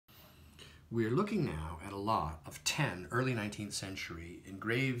We're looking now at a lot of 10 early 19th century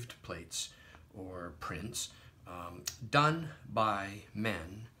engraved plates or prints done by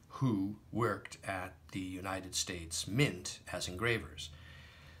men who worked at the United States Mint as engravers.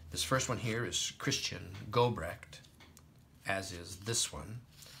 This first one here is Christian Gobrecht, as is this one.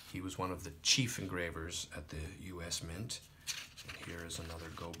 He was one of the chief engravers at the U.S. Mint. And here is another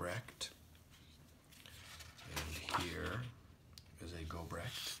Gobrecht. And here is a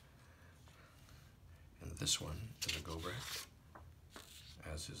Gobrecht. And this one is a Gobrecht,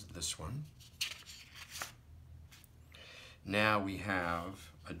 as is this one. Now we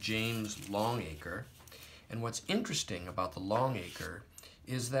have a James Longacre. And what's interesting about the Longacre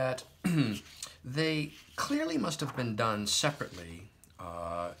is that they clearly must have been done separately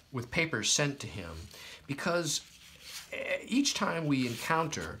with papers sent to him, because each time we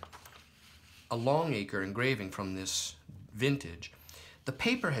encounter a Longacre engraving from this vintage, the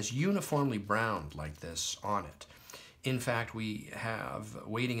paper has uniformly browned like this on it. In fact, we have,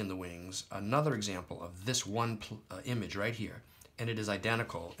 waiting in the wings, another example of this one image right here, and it is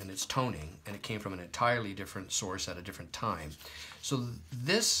identical in its toning, and it came from an entirely different source at a different time. So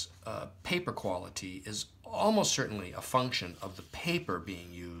this paper quality is almost certainly a function of the paper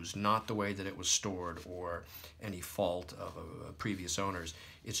being used, not the way that it was stored or any fault of previous owners.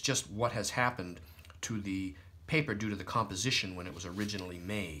 It's just what has happened to the paper due to the composition when it was originally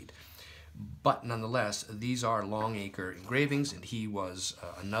made. But nonetheless, these are Longacre engravings, and he was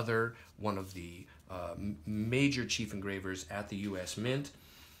another one of the major chief engravers at the U.S. Mint.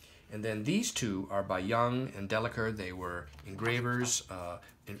 And then these two are by Young and Delleker. They were engravers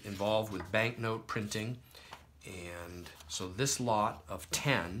involved with banknote printing. And so this lot of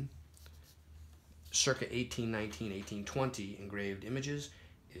 10, circa 1819, 1820 engraved images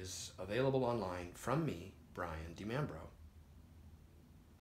is available online from me, Brian DiMambro.